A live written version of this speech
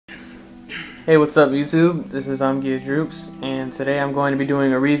Hey, what's up YouTube? This is Droops, and today I'm going to be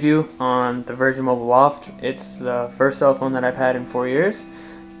doing a review on the Virgin Mobile Loft. It's the first cell phone that I've had in 4 years,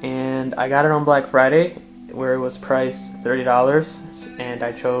 and I got it on Black Friday where it was priced $30, and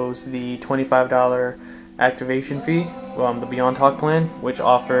I chose the $25 activation fee, the Beyond Talk plan, which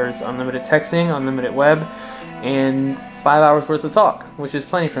offers unlimited texting, unlimited web, and 5 hours worth of talk, which is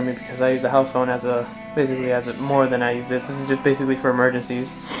plenty for me because I use the house phone basically as more than I use this. This is just basically for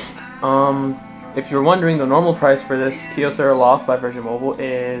emergencies. If you're wondering, the normal price for this Kyocera Loft by Virgin Mobile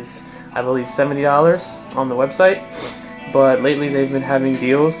is, I believe, $70 on the website, but lately they've been having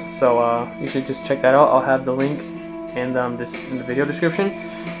deals, so you should just check that out. I'll have the link in the video description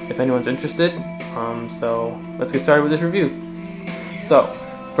if anyone's interested. So let's get started with this review. So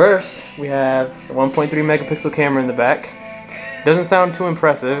first, we have the 1.3 megapixel camera in the back. Doesn't sound too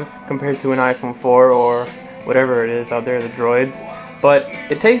impressive compared to an iPhone 4 or whatever it is out there, the Droids. But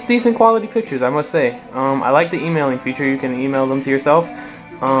it takes decent quality pictures, I must say. I like the emailing feature. You can email them to yourself.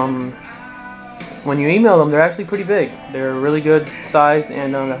 When you email them, they're actually pretty big. They're really good sized,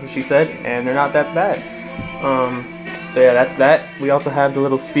 and that's what she said, and they're not that bad. So yeah, that's that. We also have the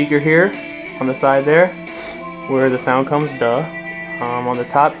little speaker here on the side there, where the sound comes, duh. On the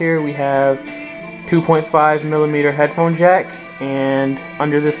top here, we have 2.5 millimeter headphone jack, and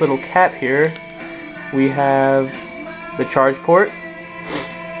under this little cap here, we have the charge port.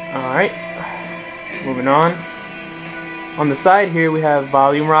 Alright, moving on. On the side here we have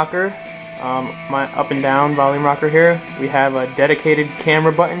volume rocker, my up and down volume rocker here. We have a dedicated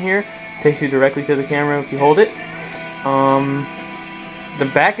camera button here, takes you directly to the camera if you hold it. The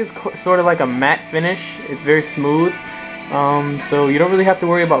back is sort of like a matte finish, it's very smooth, so you don't really have to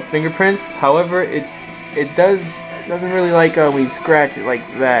worry about fingerprints. However, it doesn't really like when you scratch it like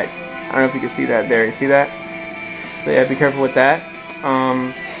that. I don't know if you can see that there, you see that? So yeah, be careful with that.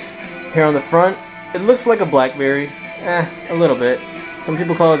 Here on the front, it looks like a BlackBerry, a little bit. Some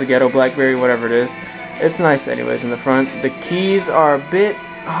people call it the ghetto BlackBerry, whatever it is. It's nice anyways in the front. The keys are a bit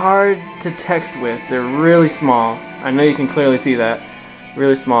hard to text with. They're really small. I know you can clearly see that.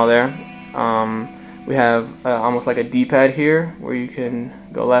 Really small there. We have almost like a D-pad here where you can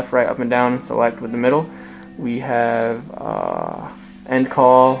go left, right, up and down and select with the middle. We have end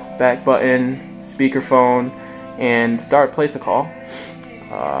call, back button, speakerphone, and start place a call.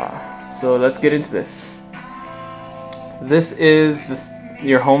 So let's get into this. This is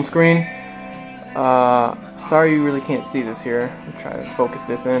your home screen. Sorry you really can't see this here. I'll try to focus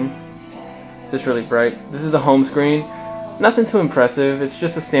this in. It's just really bright. This is the home screen. Nothing too impressive. It's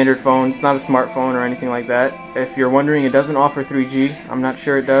just a standard phone. It's not a smartphone or anything like that. If you're wondering, it doesn't offer 3G. I'm not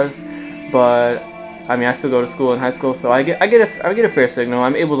sure it does, but I mean, I still go to school in high school, so I get a fair signal.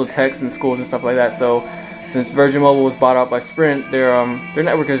 I'm able to text in schools and stuff like that. So since Virgin Mobile was bought out by Sprint, their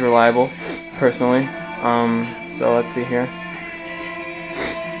network is reliable, personally. So let's see here.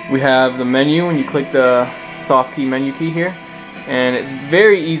 We have the menu, and you click the soft key menu key here, and it's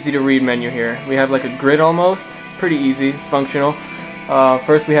very easy to read menu here. We have like a grid almost. It's pretty easy. It's functional.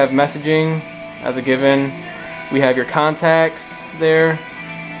 First we have messaging as a given. We have your contacts there.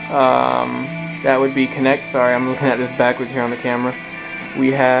 That would be connect. Sorry, I'm looking at this backwards here on the camera. We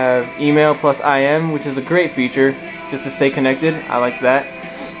have email plus IM, which is a great feature just to stay connected. I like that.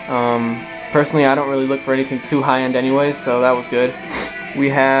 Personally, I don't really look for anything too high-end anyways, so that was good. We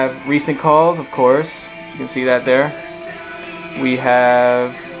have recent calls, of course. You can see that there. We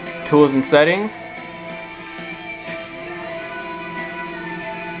have tools and settings.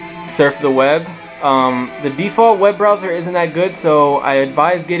 Surf the web. The default web browser isn't that good, so I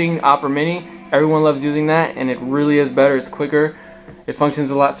advise getting Opera Mini. Everyone loves using that, and it really is better. It's quicker. It functions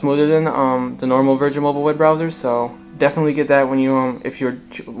a lot smoother than the normal Virgin Mobile web browser, so definitely get that when you if you're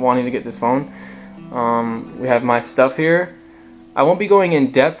wanting to get this phone. We have my stuff here. I won't be going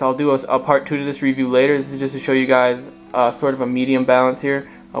in depth. I'll do a part 2 to this review later. This is just to show you guys sort of a medium balance here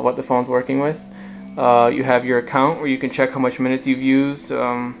of what the phone's working with. You have your account where you can check how much minutes you've used,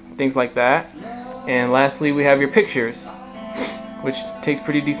 things like that. And lastly, we have your pictures, which takes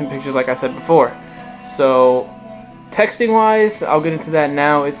pretty decent pictures like I said before. So texting wise, I'll get into that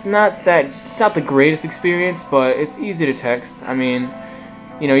now. It's not the greatest experience, but it's easy to text. I mean,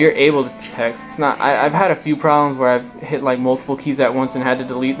 you know, you're able to text. It's not. I've had a few problems where I've hit like multiple keys at once and had to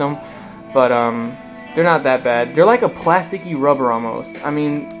delete them, but they're not that bad. They're like a plasticky rubber almost. I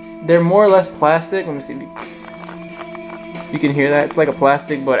mean, they're more or less plastic. Let me see if you can hear that. It's like a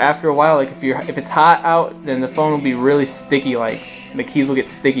plastic, but after a while, like if it's hot out, then the phone will be really sticky. Like the keys will get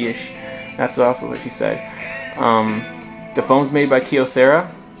sticky-ish. That's also what she said. The phone's made by Kyocera.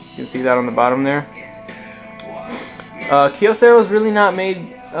 You can see that on the bottom there. Kyocera was really not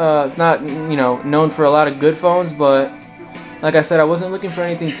made It's not, you know, known for a lot of good phones, but like I said, I wasn't looking for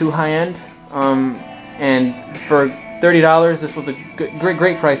anything too high-end. And for $30, this was a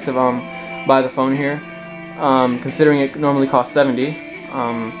great price to buy the phone here, considering it normally costs $70.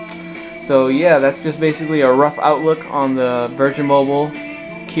 So yeah, that's just basically a rough outlook on the Virgin Mobile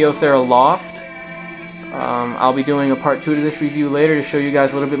Kyocera Loft. I'll be doing a part 2 to this review later to show you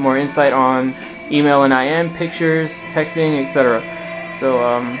guys a little bit more insight on email and IM, pictures, texting, etc. So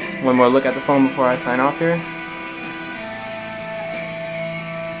one more look at the phone before I sign off here.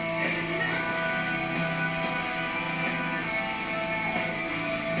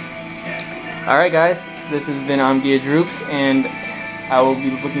 Alright guys, this has been Amgia Droops, and I will be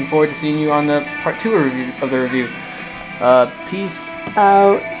looking forward to seeing you on the part 2 of the review. Peace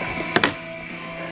out.